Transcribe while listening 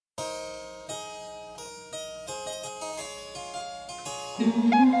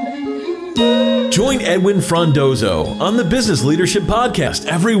Join Edwin Frondozo on the Business Leadership Podcast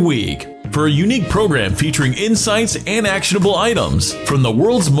every week for a unique program featuring insights and actionable items from the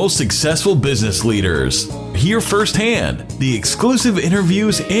world's most successful business leaders. Hear firsthand the exclusive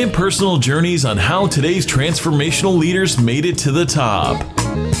interviews and personal journeys on how today's transformational leaders made it to the top.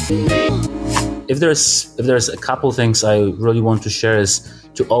 If there's a couple things I really want to share is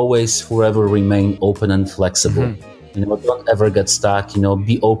to always forever remain open and flexible. Mm-hmm. Don't ever get stuck.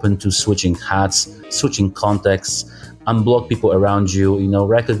 Be open to switching hats, switching contexts, unblock people around you.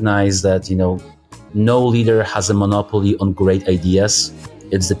 Recognize that no leader has a monopoly on great ideas.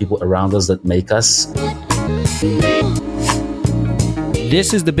 It's the people around us that make us.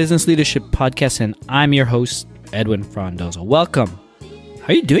 This is the Business Leadership Podcast, and I'm your host, Edwin Frondozo. Welcome. How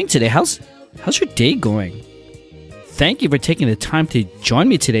are you doing today? How's your day going? Thank you for taking the time to join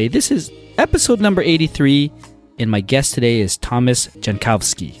me today. This is episode number 83, and my guest today is Thomas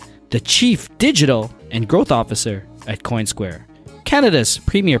Jankowski, the Chief Digital and Growth Officer at CoinSquare, Canada's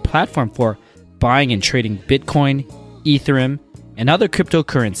premier platform for buying and trading Bitcoin, Ethereum, and other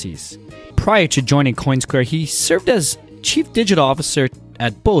cryptocurrencies. Prior to joining CoinSquare, he served as Chief Digital Officer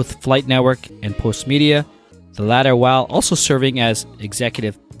at both Flight Network and Postmedia, the latter while also serving as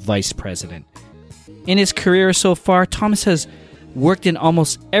Executive Vice President. In his career so far, Thomas has worked in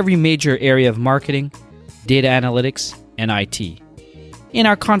almost every major area of marketing, data analytics, and IT. In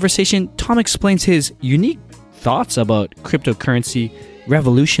our conversation, Tom explains his unique thoughts about cryptocurrency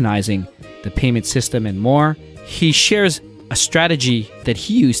revolutionizing the payment system and more. He shares a strategy that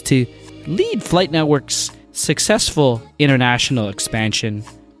he used to lead Flight Network's successful international expansion.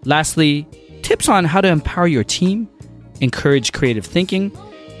 Lastly, tips on how to empower your team, encourage creative thinking,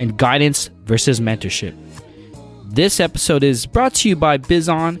 and guidance versus mentorship. This episode is brought to you by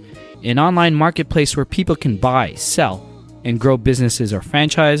Bizon, an online marketplace where people can buy, sell, and grow businesses or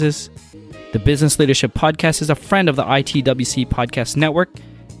franchises. The Business Leadership Podcast is a friend of the ITWC Podcast Network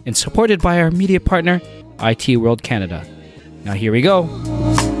and supported by our media partner, IT World Canada. Now here we go.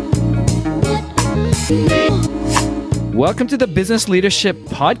 Welcome to the Business Leadership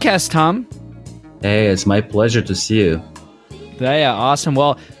Podcast, Tom. Hey, it's my pleasure to see you. Yeah, awesome.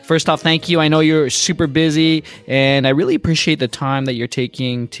 Well, first off, thank you. I know you're super busy, and I really appreciate the time that you're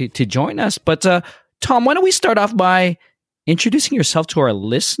taking to join us. But Tom, why don't we start off by introducing yourself to our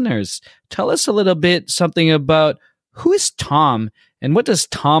listeners? Tell us a little bit something about who is Tom, and what does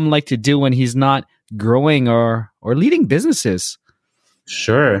Tom like to do when he's not growing or leading businesses?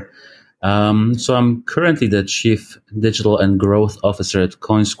 Sure. So I'm currently the Chief Digital and Growth Officer at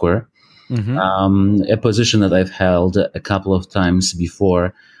CoinSquare. Mm-hmm. A position that I've held a couple of times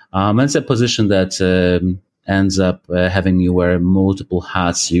before. It's a position that ends up having me wear multiple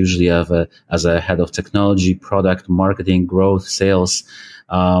hats, usually as a head of technology, product, marketing, growth, sales.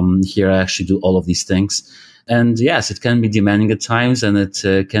 Here I actually do all of these things. And yes, it can be demanding at times, and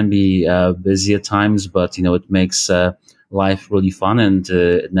it can be busy at times, but it makes life really fun, and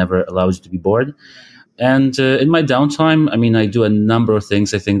it never allows you to be bored. And in my downtime, I do a number of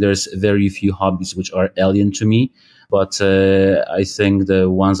things. I think there's very few hobbies which are alien to me, but I think the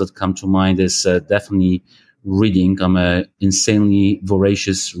ones that come to mind is definitely reading. I'm an insanely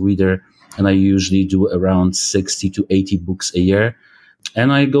voracious reader, and I usually do around 60 to 80 books a year.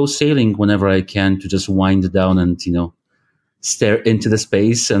 And I go sailing whenever I can to just wind down and, stare into the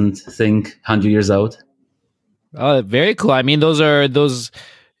space and think 100 years out. Oh, very cool. Those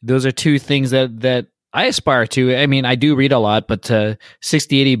are two things that I aspire to. I do read a lot, but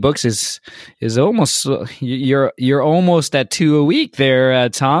 60, 80 books is almost, you're almost at 2 a week there,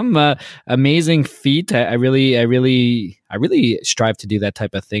 Tom. Amazing feat. I really strive to do that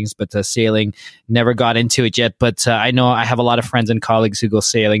type of things, but sailing, never got into it yet. But I know I have a lot of friends and colleagues who go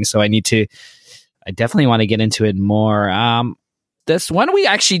sailing, so I definitely want to get into it more. Why don't we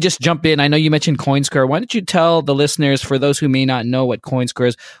actually just jump in? I know you mentioned CoinSquare. Why don't you tell the listeners, for those who may not know what CoinSquare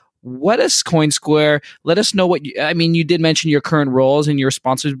is, what is CoinSquare? Let us know what you did mention your current roles and your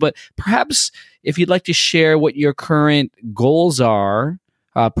sponsors, but perhaps if you'd like to share what your current goals are,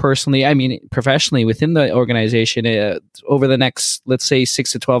 personally, professionally within the organization over the next, let's say,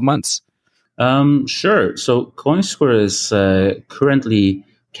 6 to 12 months. Sure. So CoinSquare is currently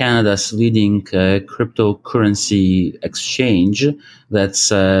Canada's leading cryptocurrency exchange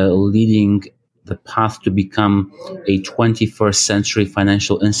that's leading the path to become a 21st century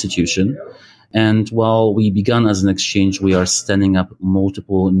financial institution. And while we began as an exchange, we are standing up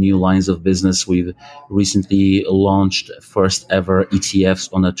multiple new lines of business. We've recently launched first ever ETFs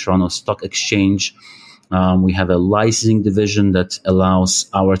on the Toronto Stock Exchange. We have a licensing division that allows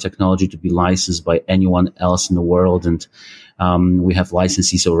our technology to be licensed by anyone else in the world. And We have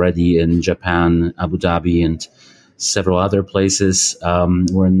licensees already in Japan, Abu Dhabi, and several other places.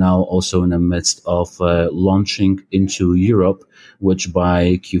 We're now also in the midst of launching into Europe, which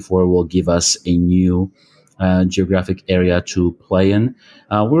by Q4 will give us a new geographic area to play in.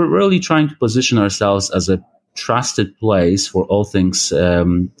 We're really trying to position ourselves as a trusted place for all things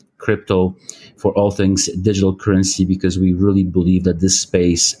crypto, for all things digital currency, because we really believe that this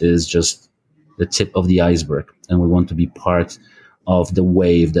space is just the tip of the iceberg, and we want to be part of the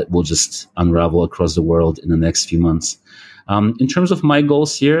wave that will just unravel across the world in the next few months. In terms of my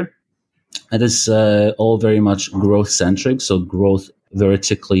goals here, it is all very much growth centric, so growth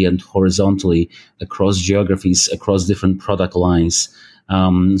vertically and horizontally across geographies, across different product lines,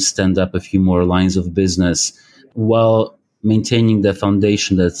 stand up a few more lines of business while maintaining the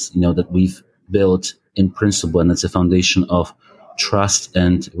foundation that we've built in principle, and it's a foundation of trust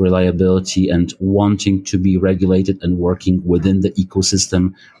and reliability and wanting to be regulated and working within the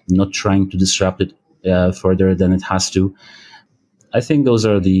ecosystem, not trying to disrupt it further than it has to. I think those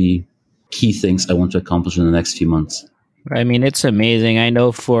are the key things I want to accomplish in the next few months. I mean, it's amazing. I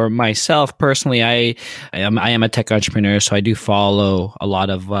know for myself personally, I am a tech entrepreneur, so I do follow a lot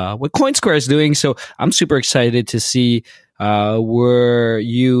of what CoinSquare is doing. So I'm super excited to see where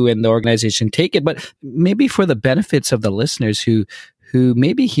you and the organization take it. But maybe for the benefits of the listeners who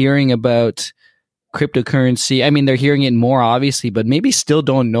may be hearing about cryptocurrency, I mean, they're hearing it more obviously, but maybe still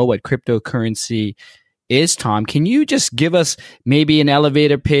don't know what cryptocurrency is, Tom. Can you just give us maybe an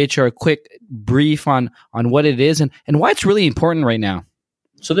elevator pitch or a quick brief on what it is and why it's really important right now?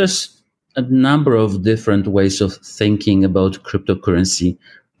 So there's a number of different ways of thinking about cryptocurrency.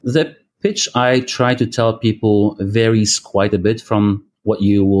 The pitch I try to tell people varies quite a bit from what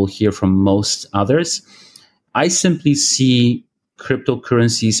you will hear from most others. I simply see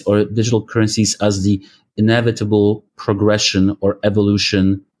cryptocurrencies or digital currencies as the inevitable progression or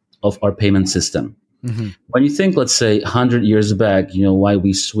evolution of our payment system. Mm-hmm. When you think, let's say, 100 years back, why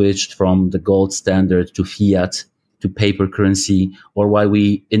we switched from the gold standard to fiat to paper currency, or why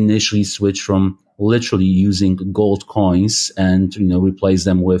we initially switched from literally using gold coins and, replace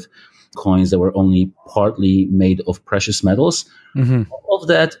them with coins that were only partly made of precious metals. Mm-hmm. All of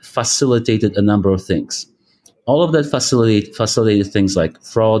that facilitated a number of things. All of that facilitated things like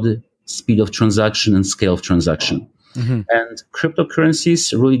fraud, speed of transaction, and scale of transaction. Mm-hmm. And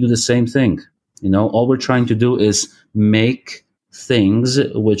cryptocurrencies really do the same thing. All we're trying to do is make things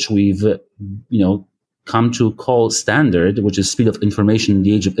which we've, come to call standard, which is speed of information in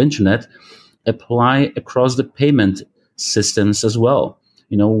the age of internet, apply across the payment systems as well.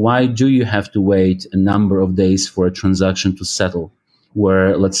 Why do you have to wait a number of days for a transaction to settle,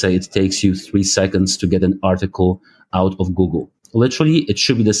 where, let's say, it takes you 3 seconds to get an article out of Google? Literally, it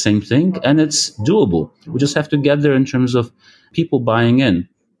should be the same thing, and it's doable. We just have to get there in terms of people buying in.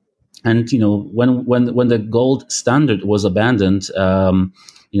 And, when the gold standard was abandoned,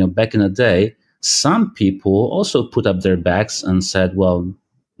 back in the day, some people also put up their backs and said, well,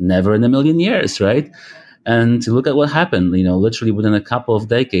 never in a million years, right? And look at what happened. Literally within a couple of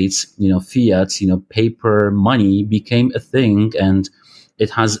decades, fiat, paper money became a thing, and it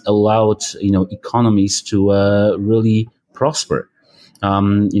has allowed, economies to really prosper.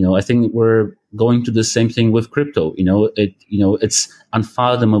 I think we're going to the same thing with crypto. It's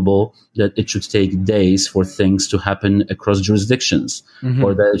unfathomable that it should take days for things to happen across jurisdictions, mm-hmm.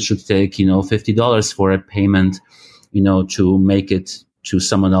 or that it should take, $50 for a payment, to make it to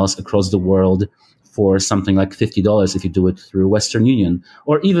someone else across the world for something like $50 if you do it through Western Union,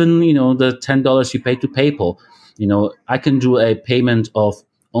 or even, the $10 you pay to PayPal. I can do a payment of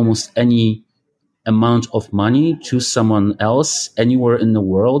almost any amount of money to someone else anywhere in the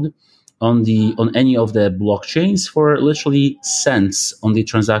world on any of the blockchains for literally cents on the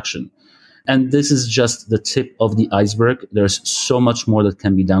transaction. And this is just the tip of the iceberg. There's so much more that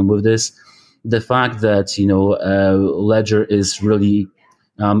can be done with this. The fact that, Ledger is really,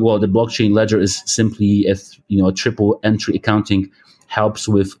 the blockchain Ledger is simply a triple entry accounting, helps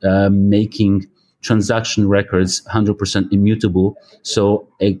with making transaction records 100% immutable. So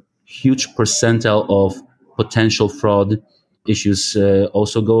a huge percentile of potential fraud issues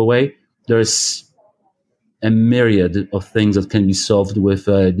also go away. There's a myriad of things that can be solved with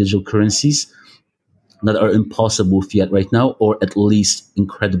digital currencies that are impossible with fiat right now, or at least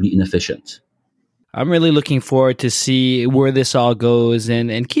incredibly inefficient. I'm really looking forward to see where this all goes,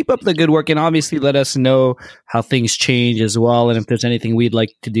 and keep up the good work, and obviously let us know how things change as well, and if there's anything we'd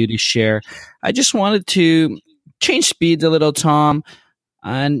like to do to share. I just wanted to change speeds a little, Tom.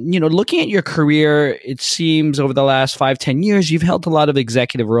 And, looking at your career, it seems over the last 5-10 years, you've held a lot of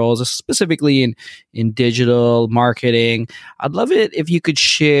executive roles, specifically in digital marketing. I'd love it if you could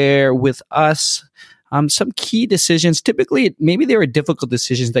share with us some key decisions. Typically, maybe there were difficult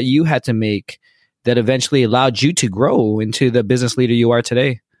decisions that you had to make that eventually allowed you to grow into the business leader you are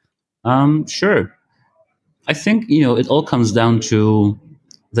today. Sure. I think, it all comes down to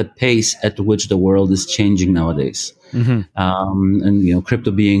the pace at which the world is changing nowadays. Mm-hmm. And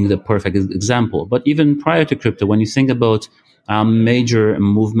crypto being the perfect example. But even prior to crypto, when you think about major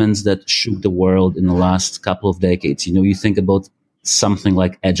movements that shook the world in the last couple of decades, you think about something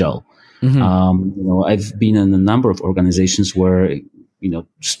like Agile. Mm-hmm. I've been in a number of organizations where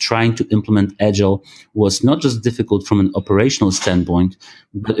just trying to implement Agile was not just difficult from an operational standpoint,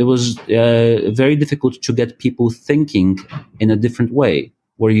 but it was very difficult to get people thinking in a different way,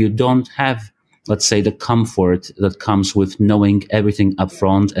 where you don't have, let's say, the comfort that comes with knowing everything up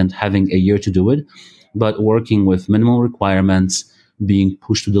front and having a year to do it, but working with minimal requirements, being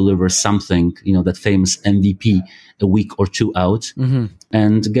pushed to deliver something, that famous MVP a week or two out, Mm-hmm.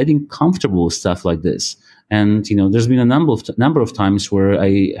 and getting comfortable with stuff like this. And, there's been a number of times where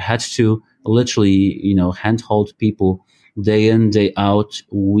I had to literally, handhold people day in, day out,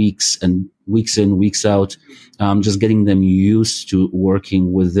 weeks in, weeks out, just getting them used to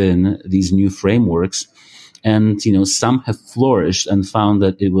working within these new frameworks. And, some have flourished and found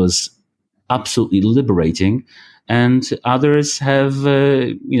that it was absolutely liberating. And others have,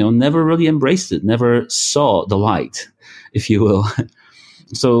 never really embraced it, never saw the light, if you will.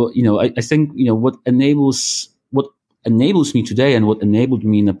 So, I think, what enables me today and what enabled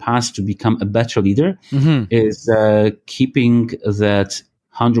me in the past to become a better leader Mm-hmm. is keeping that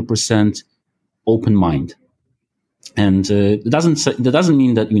 100% open mind. And that doesn't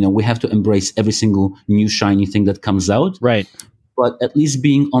mean that, we have to embrace every single new shiny thing that comes out. Right. But at least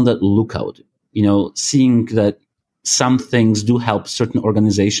being on that lookout, seeing that some things do help certain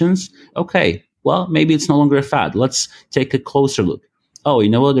organizations. Okay, well, maybe it's no longer a fad. Let's take a closer look. Oh, you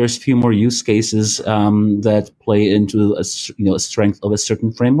know what? There's a few more use cases that play into a strength of a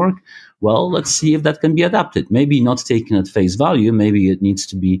certain framework. Well, let's see if that can be adapted. Maybe not taken at face value. Maybe it needs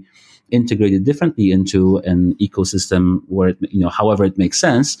to be integrated differently into an ecosystem where it, however it makes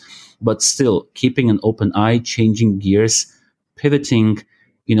sense. But still, keeping an open eye, changing gears, pivoting,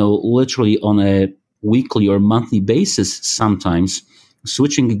 literally on a weekly or monthly basis. Sometimes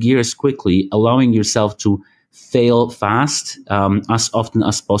switching gears quickly, allowing yourself to fail fast as often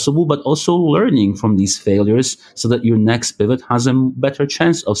as possible, but also learning from these failures so that your next pivot has a better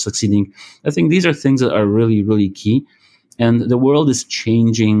chance of succeeding. I think these are things that are really, really key. And the world is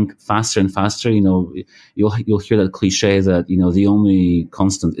changing faster and faster. You'll hear that cliche that, the only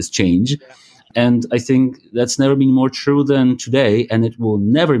constant is change. And I think that's never been more true than today. And it will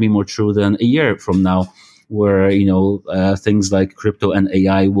never be more true than a year from now, where, things like crypto and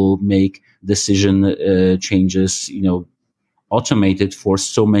AI will make decision changes, automated for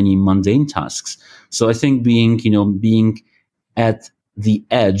so many mundane tasks. So I think being at the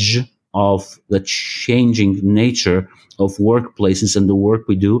edge of the changing nature of workplaces and the work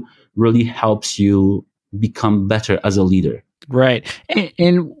we do really helps you become better as a leader. Right.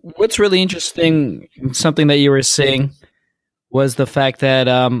 And what's really interesting, something that you were saying, was the fact that,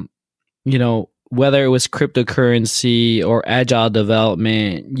 whether it was cryptocurrency or agile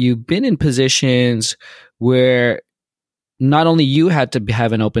development, you've been in positions where not only you had to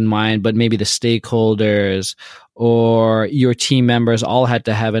have an open mind, but maybe the stakeholders or your team members all had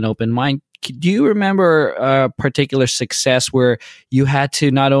to have an open mind. Do you remember a particular success where you had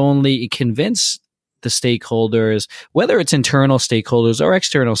to not only convince the stakeholders, whether it's internal stakeholders or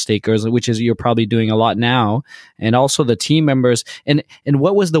external stakeholders, which is you're probably doing a lot now, and also the team members? And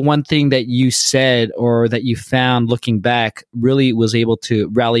what was the one thing that you said or that you found looking back really was able to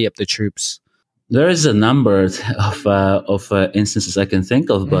rally up the troops? There is a number of instances I can think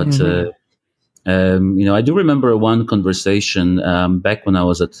of, but I do remember one conversation back when I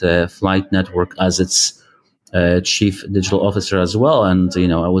was at Flight Network as its chief digital officer as well, and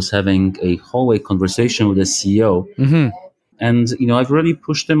I was having a hallway conversation with the CEO, and I've really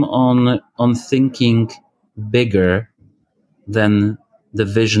pushed him on thinking bigger than the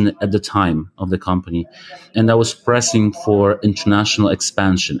vision at the time of the company. And I was pressing for international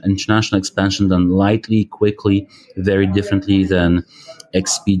expansion done lightly, quickly, very differently than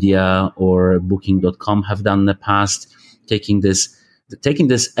Expedia or Booking.com have done in the past, taking this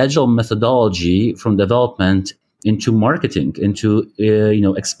agile methodology from development into marketing, into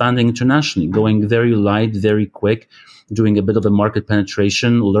expanding internationally, going very light, very quick, doing a bit of a market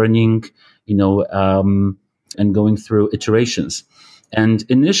penetration, learning, and going through iterations. And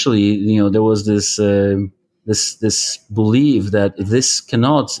initially, there was this belief that this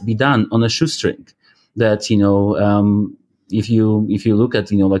cannot be done on a shoestring. That if you look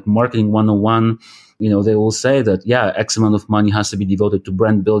at like marketing 101, they will say that X amount of money has to be devoted to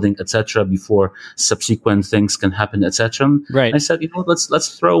brand building, etc., before subsequent things can happen, etc. Right. I said,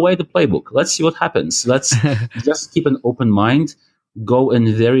 let's throw away the playbook. Let's see what happens. Let's just keep an open mind. Go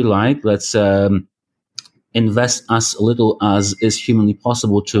in very light. Let's invest as little as is humanly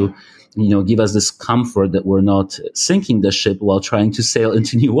possible to give us this comfort that we're not sinking the ship while trying to sail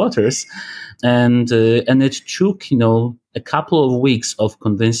into new waters. And it took a couple of weeks of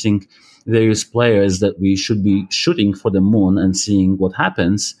convincing various players that we should be shooting for the moon and seeing what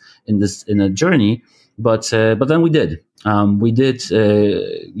happens in a journey. But then we did. We did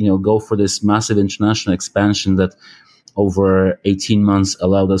go for this massive international expansion that over 18 months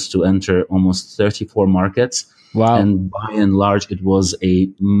allowed us to enter almost 34 markets. Wow. And by and large, it was a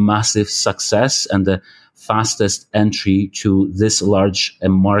massive success and the fastest entry to this large a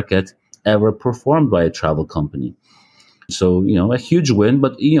market ever performed by a travel company. So, a huge win,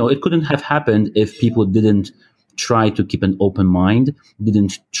 but, it couldn't have happened if people didn't try to keep an open mind,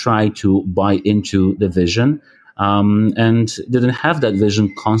 didn't try to buy into the vision, and didn't have that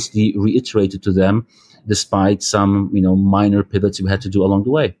vision constantly reiterated to them, despite some, minor pivots we had to do along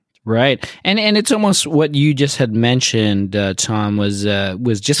the way. Right. And it's almost what you just had mentioned, Tom, was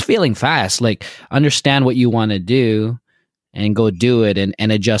just feeling fast, like understand what you want to do and go do it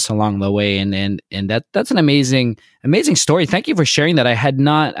and adjust along the way. And that's an amazing story. Thank you for sharing that. I had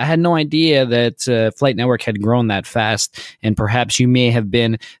no idea that Flight Network had grown that fast, and perhaps you may have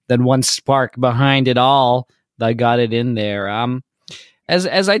been that one spark behind it all that got it in there.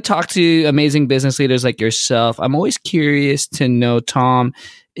 As I talk to amazing business leaders like yourself, I'm always curious to know, Tom,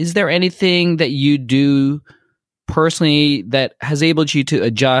 is there anything that you do personally that has enabled you to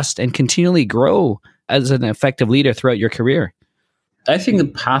adjust and continually grow as an effective leader throughout your career? I think the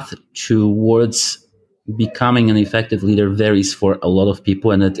path towards becoming an effective leader varies for a lot of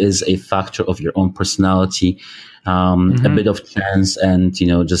people, and it is a factor of your own personality, a bit of chance, and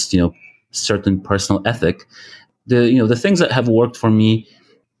certain personal ethic. The things that have worked for me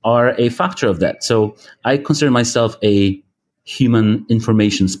are a factor of that. So I consider myself a human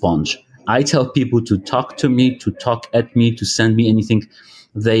information sponge. I tell people to talk to me, to talk at me, to send me anything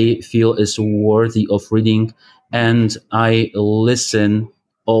they feel is worthy of reading, and I listen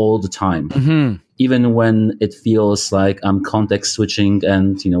all the time. Even when it feels like I'm context switching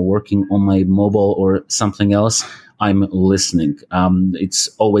and working on my mobile or something else, I'm listening. It's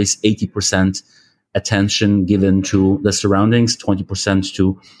always 80% attention given to the surroundings, 20%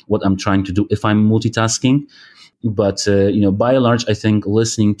 to what I'm trying to do if I'm multitasking. But, by and large, I think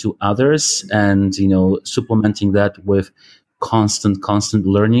listening to others and, supplementing that with constant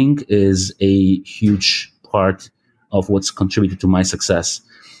learning is a huge part of what's contributed to my success.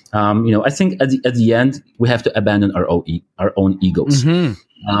 I think at the end, we have to abandon our own egos. We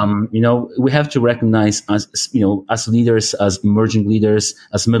have to recognize as leaders, as emerging leaders,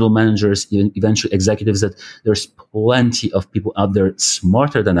 as middle managers, even eventually executives, that there's plenty of people out there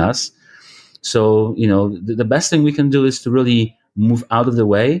smarter than us. So, the best thing we can do is to really move out of the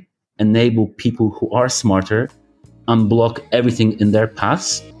way, enable people who are smarter, unblock everything in their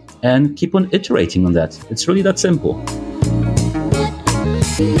paths, and keep on iterating on that. It's really that simple.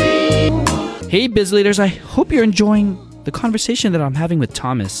 Hey, biz leaders, I hope you're enjoying the conversation that I'm having with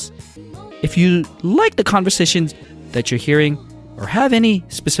Thomas. If you like the conversations that you're hearing or have any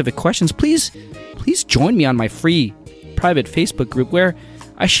specific questions, please join me on my free private Facebook group where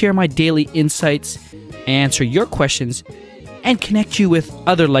I share my daily insights, answer your questions, and connect you with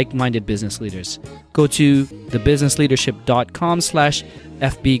other like-minded business leaders. Go to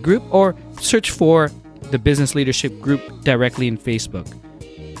thebusinessleadership.com/FB group or search for the Business Leadership Group directly in Facebook.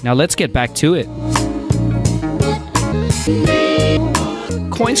 Now let's get back to it.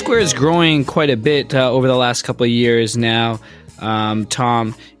 CoinSquare is growing quite a bit over the last couple of years now,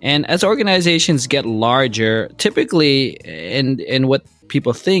 Tom. And as organizations get larger, typically, and what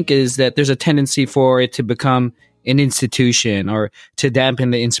people think is that there's a tendency for it to become an institution or to dampen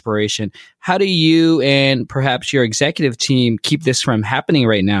the inspiration. How do you and perhaps your executive team keep this from happening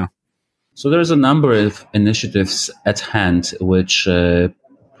right now? So there's a number of initiatives at hand which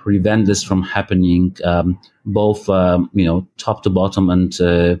prevent this from happening, both top to bottom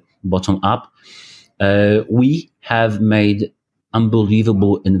and bottom up. We have made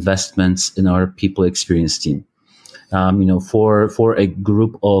unbelievable investments in our people experience team. For a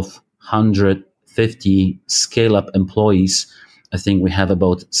group of 150 scale-up employees, I think we have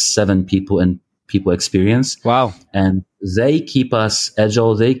about 7 people in people experience. Wow. And they keep us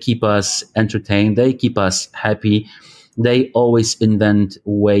agile, they keep us entertained, they keep us happy. They always invent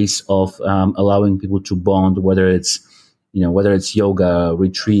ways of allowing people to bond, whether it's yoga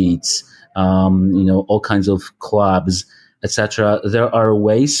retreats, all kinds of clubs, etc. There are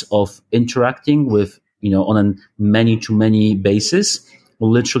ways of interacting with, on a many to many basis,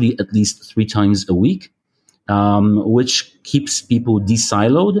 literally at least 3 times a week, which keeps people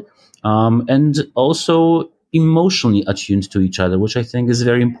de-siloed, and also emotionally attuned to each other, which I think is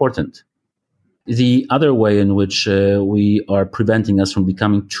very important. The other way in which we are preventing us from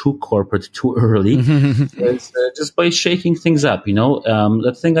becoming too corporate too early is just by shaking things up.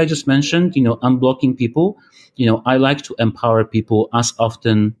 That thing I just mentioned, unblocking people. I like to empower people as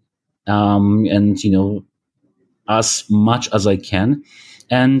often and as much as I can.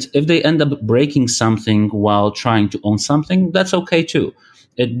 And if they end up breaking something while trying to own something, that's okay too.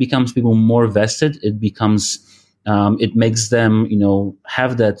 It becomes people more vested. It makes them,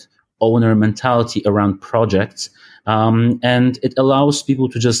 have that owner mentality around projects. And it allows people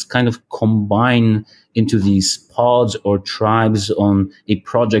to just kind of combine into these pods or tribes on a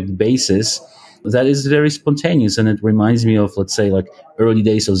project basis that is very spontaneous. And it reminds me of, let's say, like early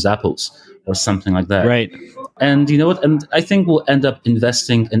days of Zappos or something like that. Right. And you know what? And I think we'll end up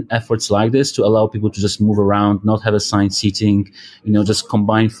investing in efforts like this to allow people to just move around, not have assigned seating, just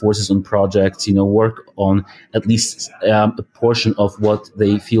combine forces on projects, work on at least a portion of what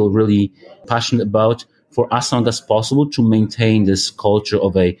they feel really passionate about for as long as possible to maintain this culture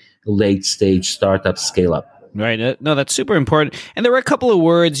of a late stage startup scale up. Right. No, that's super important. And there were a couple of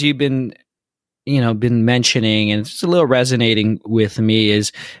words you've been mentioning, and it's a little resonating with me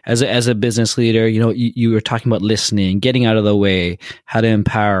is as a business leader, you were talking about listening, getting out of the way, how to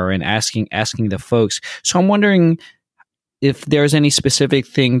empower and asking the folks. So I'm wondering if there's any specific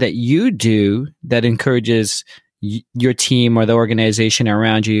thing that you do that encourages your team or the organization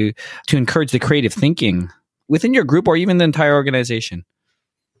around you to encourage the creative thinking within your group or even the entire organization.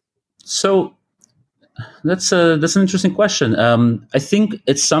 So that's an interesting question. I think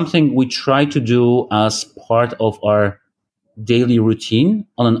it's something we try to do as part of our daily routine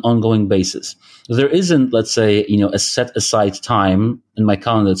on an ongoing basis. There isn't, let's say, a set aside time in my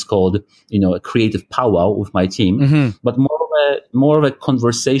calendar. It's called, a creative powwow with my team, but more of a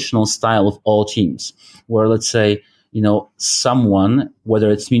conversational style of all teams, where, let's say, someone, whether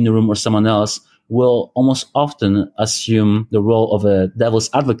it's me in the room or someone else, will almost often assume the role of a devil's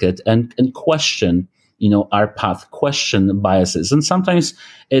advocate and question our path, question biases. And sometimes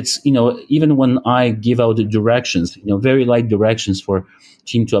it's, even when I give out the directions, very light directions for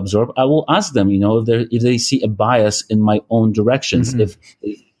team to absorb, I will ask them, if they see a bias in my own directions, if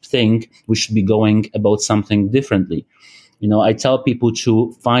they think we should be going about something differently. I tell people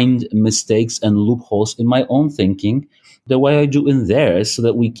to find mistakes and loopholes in my own thinking the way I do in theirs, so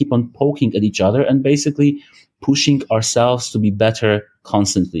that we keep on poking at each other and basically pushing ourselves to be better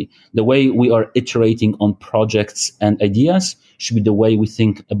constantly. The way we are iterating on projects and ideas should be the way we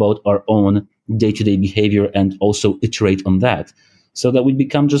think about our own day-to-day behavior and also iterate on that, so that we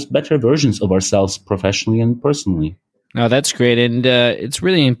become just better versions of ourselves professionally and personally. Oh, that's great. And it's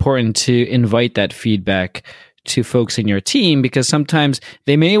really important to invite that feedback to folks in your team, because sometimes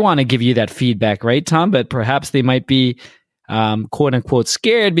they may want to give you that feedback, right, Tom? But perhaps they might be quote unquote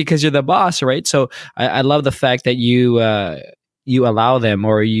scared because you're the boss, right? So I love the fact that you allow them,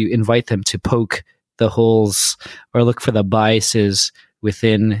 or you invite them to poke the holes or look for the biases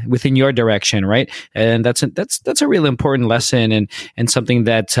within your direction, right? And that's a real important lesson, and something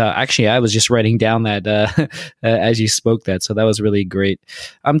that actually I was just writing down that as you spoke that, so that was really great.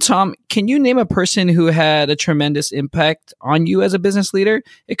 Tom, can you name a person who had a tremendous impact on you as a business leader?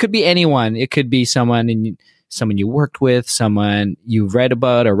 It could be anyone. It could be someone you worked with, someone you read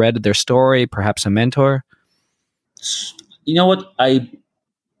about or read their story, perhaps a mentor. You know what?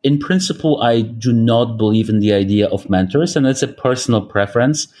 In principle, I do not believe in the idea of mentors, and it's a personal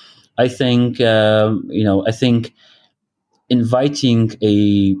preference. I think, I think inviting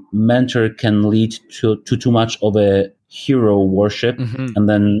a mentor can lead to too much of a hero worship, and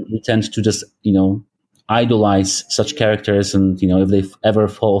then we tend to just, idolize such characters, and if they ever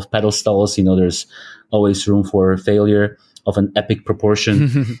fall off pedestals, there's always room for failure of an epic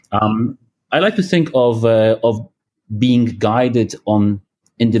proportion. I like to think of being guided on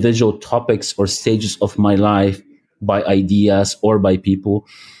individual topics or stages of my life by ideas or by people.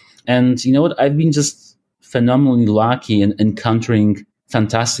 And you know what? I've been just phenomenally lucky in encountering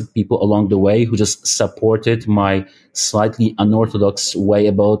fantastic people along the way who just supported my slightly unorthodox way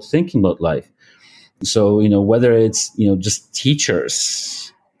about thinking about life. So, whether it's, just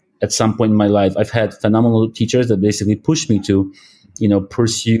teachers, at some point in my life, I've had phenomenal teachers that basically pushed me to,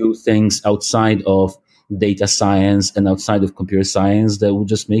 pursue things outside of data science and outside of computer science that would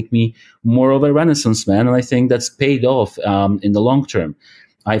just make me more of a Renaissance man. And I think that's paid off in the long term.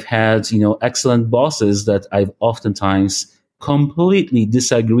 I've had, excellent bosses that I've oftentimes completely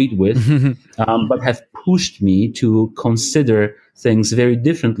disagreed with, but have pushed me to consider things very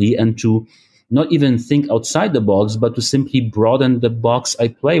differently and to not even think outside the box, but to simply broaden the box I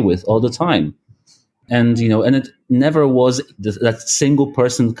play with all the time. And, and it never was that single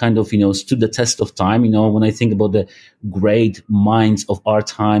person kind of, stood the test of time. When I think about the great minds of our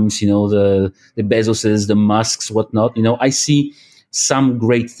times, the Bezoses, the Musks, whatnot, I see some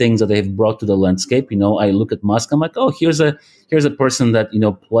great things that they have brought to the landscape. I look at Musk, I'm like, oh, here's a person that,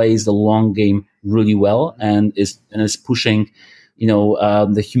 plays the long game really well and is pushing,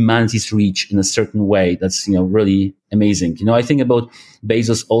 the humanity's reach in a certain way. That's, really amazing. I think about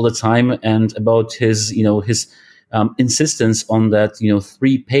Bezos all the time and about his insistence on that,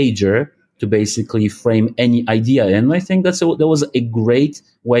 3-pager to basically frame any idea. And I think that was a great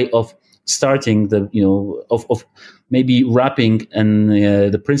way of starting the, of maybe wrapping and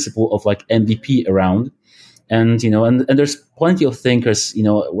the principle of like MVP around. And, and there's plenty of thinkers,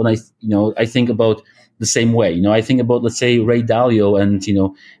 when I think about the same way, I think about, let's say, Ray Dalio and,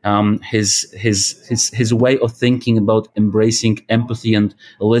 his way of thinking about embracing empathy and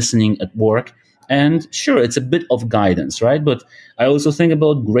listening at work. And sure, it's a bit of guidance, right? But I also think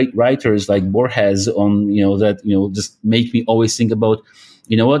about great writers like Borges on, that, just make me always think about,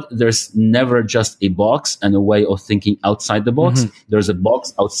 there's never just a box and a way of thinking outside the box. Mm-hmm. There's a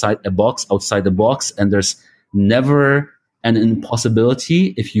box outside the box, and there's never an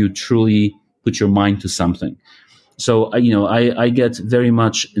impossibility if you truly put your mind to something. So, I get very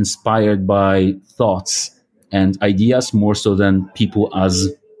much inspired by thoughts and ideas more so than people as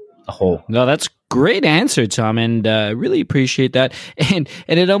a whole. No, that's great answer, Tom, and really appreciate that. And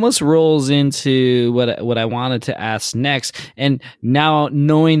it almost rolls into what I wanted to ask next. And now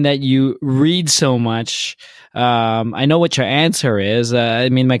knowing that you read so much, I know what your answer is.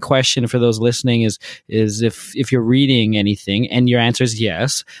 My question for those listening is if you're reading anything, and your answer is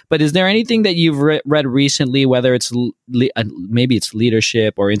yes. But is there anything that you've read recently, whether it's maybe it's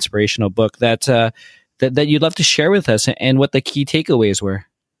leadership or inspirational book that you'd love to share with us, and what the key takeaways were?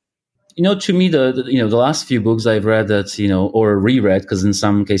 To me, the last few books I've read that, or reread, because in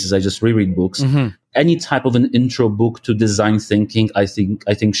some cases I just reread books, any type of an intro book to design thinking, I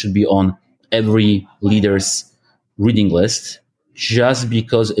think should be on every leader's reading list, just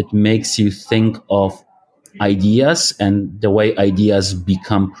because it makes you think of ideas and the way ideas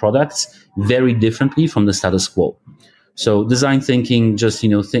become products very differently from the status quo. So design thinking, just,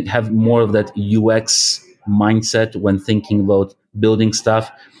 have more of that UX mindset when thinking about building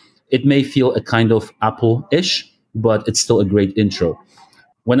stuff. It may feel a kind of Apple-ish, but it's still a great intro.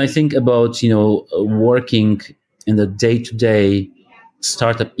 When I think about, working in the day-to-day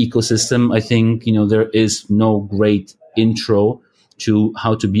startup ecosystem, I think, there is no great intro to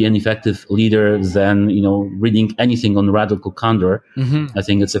how to be an effective leader than, reading anything on Radical Candor. Mm-hmm. I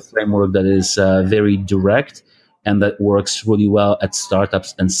think it's a framework that is very direct and that works really well at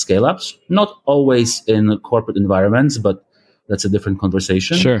startups and scale-ups. Not always in corporate environments, but that's a different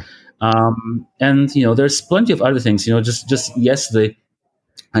conversation. Sure. And, there's plenty of other things. Just yesterday,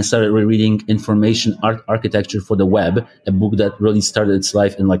 I started rereading Information Architecture for the Web, a book that really started its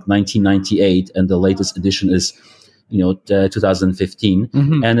life in like 1998. And the latest edition is, 2015.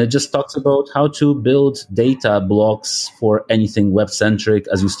 Mm-hmm. And it just talks about how to build data blocks for anything web-centric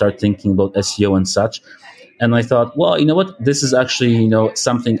as you start thinking about SEO and such. And I thought, well, you know what? This is actually,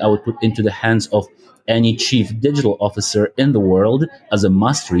 something I would put into the hands of any chief digital officer in the world as a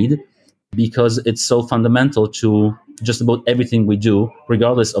must-read, because it's so fundamental to just about everything we do,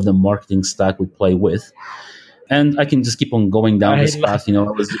 regardless of the marketing stack we play with. And I can just keep on going down this path. I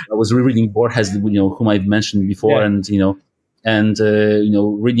was rereading Borges, whom I've mentioned before, yeah. and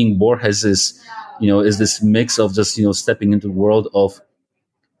reading Borges is this mix of just stepping into the world of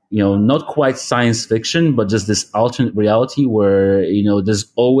not quite science fiction, but just this alternate reality where,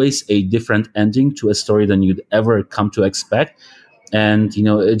 there's always a different ending to a story than you'd ever come to expect. And,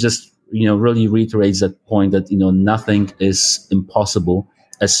 it just, really reiterates that point that, nothing is impossible,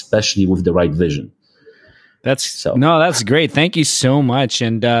 especially with the right vision. That's great. Thank you so much.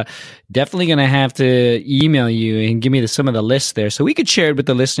 And definitely going to have to email you and give me some of the lists there so we could share it with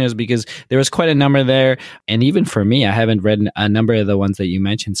the listeners, because there was quite a number there. And even for me, I haven't read a number of the ones that you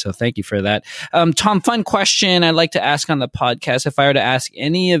mentioned. So thank you for that. Tom, fun question I'd like to ask on the podcast. If I were to ask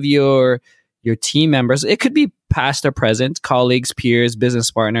any of your team members, it could be past or present, colleagues, peers, business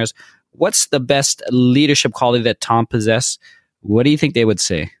partners, what's the best leadership quality that Tom possesses? What do you think they would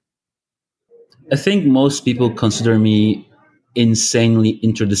say? I think most people consider me insanely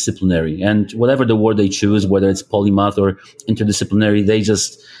interdisciplinary, and whatever the word they choose, whether it's polymath or interdisciplinary,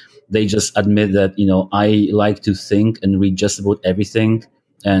 they just admit that, I like to think and read just about everything.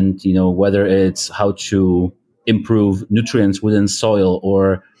 And, whether it's how to improve nutrients within soil,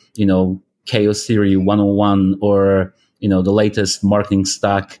 or, chaos theory 101, or, the latest marketing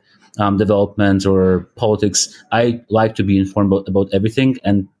stack development, or politics, I like to be informed about everything.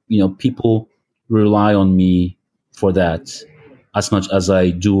 And, people rely on me for that as much as I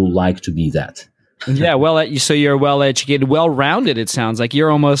do like to be that. Yeah, so you're well educated, well rounded. It sounds like you're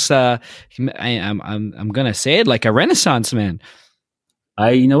almost. I'm gonna say it, like a Renaissance man.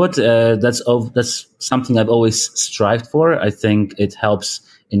 You know what? That's something I've always strived for. I think it helps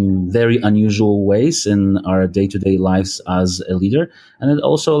in very unusual ways in our day-to-day lives as a leader, and it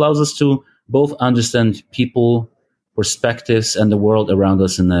also allows us to both understand people, perspectives, and the world around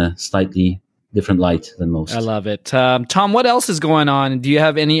us in a slightly different light than most. I love it. Tom, what else is going on? Do you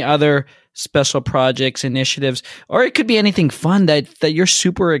have any other special projects, initiatives, or it could be anything fun that you're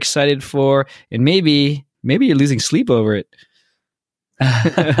super excited for, and maybe you're losing sleep over it?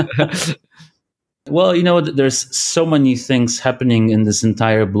 Well, there's so many things happening in this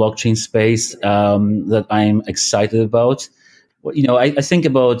entire blockchain space that I'm excited about. I think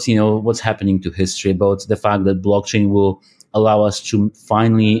about, what's happening to history, about the fact that blockchain will allow us to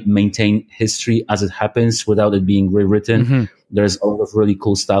finally maintain history as it happens without it being rewritten. Mm-hmm. There's a lot of really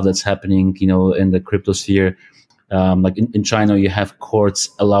cool stuff that's happening, in the crypto sphere. Like in China, you have courts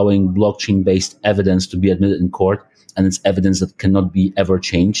allowing blockchain-based evidence to be admitted in court, and it's evidence that cannot be ever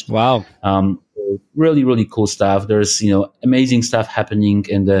changed. Wow. Really, really cool stuff. There's, amazing stuff happening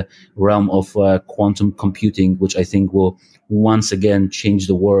in the realm of quantum computing, which I think will once again change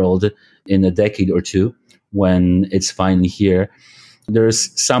the world in a decade or two when it's finally here. There's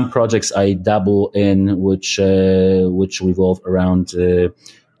some projects I dabble in which revolve around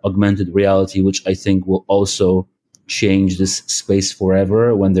augmented reality, which I think will also change this space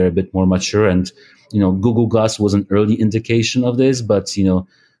forever when they're a bit more mature. And, Google Glass was an early indication of this, but,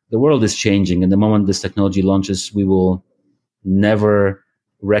 the world is changing. And the moment this technology launches, we will never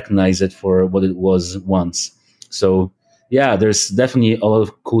recognize it for what it was once. So, yeah, there's definitely a lot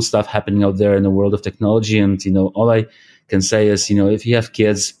of cool stuff happening out there in the world of technology. And, all I can say is, if you have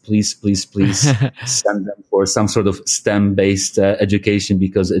kids, please send them for some sort of STEM-based education,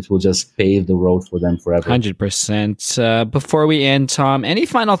 because it will just pave the road for them forever. 100%. Before we end, Tom, any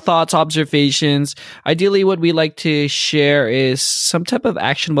final thoughts, observations? Ideally, what we like to share is some type of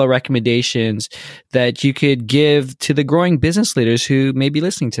actionable recommendations that you could give to the growing business leaders who may be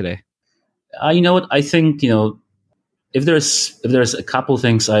listening today. You know what? I think, if there's a couple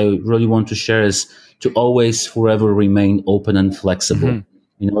things I really want to share is to always forever remain open and flexible.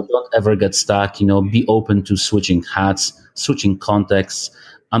 Mm-hmm. Don't ever get stuck. Be open to switching hats, switching contexts,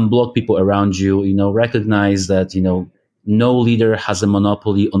 unblock people around you. Recognize that, no leader has a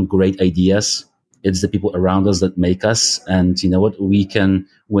monopoly on great ideas. It's the people around us that make us. And we can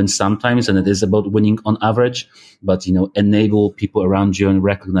win sometimes, and it is about winning on average, but, enable people around you and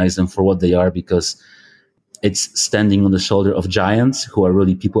recognize them for what they are, because it's standing on the shoulder of giants who are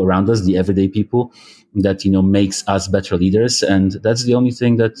really people around us, the everyday people, that, makes us better leaders. And that's the only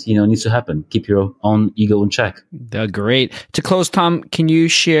thing that, needs to happen. Keep your own ego in check. Great. To close, Tom, can you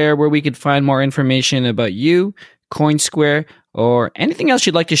share where we could find more information about you, CoinSquare, or anything else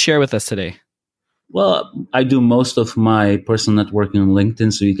you'd like to share with us today? Well, I do most of my personal networking on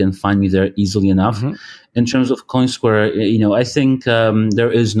LinkedIn, so you can find me there easily enough. Mm-hmm. In terms of CoinSquare, I think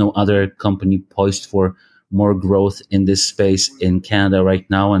there is no other company poised for more growth in this space in Canada right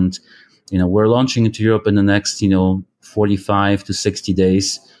now. And, we're launching into Europe in the next, 45 to 60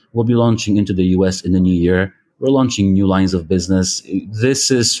 days. We'll be launching into the US in the new year. We're launching new lines of business. This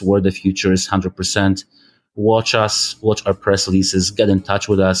is where the future is 100%. Watch us, watch our press releases, get in touch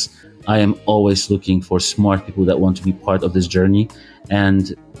with us. I am always looking for smart people that want to be part of this journey.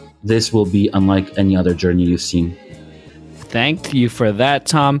 And this will be unlike any other journey you've seen. Thank you for that,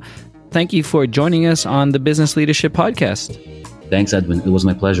 Tom. Thank you for joining us on the Business Leadership Podcast. Thanks, Edwin. It was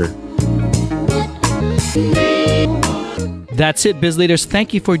my pleasure. That's it, Biz Leaders.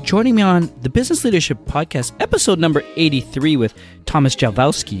 Thank you for joining me on the Business Leadership Podcast, episode number 83 with Thomas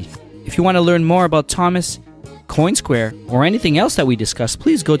Jankowski. If you want to learn more about Thomas, CoinSquare, or anything else that we discussed,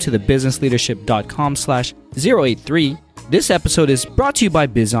 please go to thebusinessleadership.com/083. This episode is brought to you by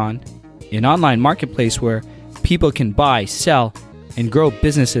Bizon, an online marketplace where people can buy, sell, and grow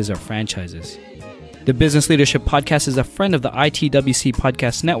businesses or franchises. The Business Leadership Podcast is a friend of the ITWC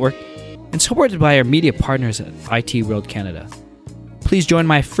Podcast Network and supported by our media partners at IT World Canada. Please join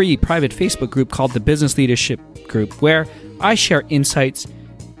my free private Facebook group called the Business Leadership Group, where I share insights,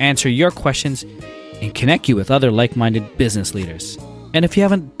 answer your questions, and connect you with other like-minded business leaders. And if you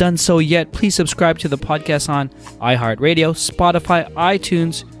haven't done so yet, please subscribe to the podcast on iHeartRadio, Spotify,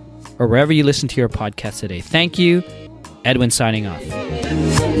 iTunes, or wherever you listen to your podcast today. Thank you. Edwin signing off.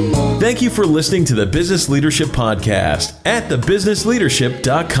 Thank you for listening to the Business Leadership Podcast at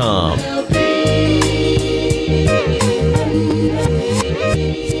thebusinessleadership.com.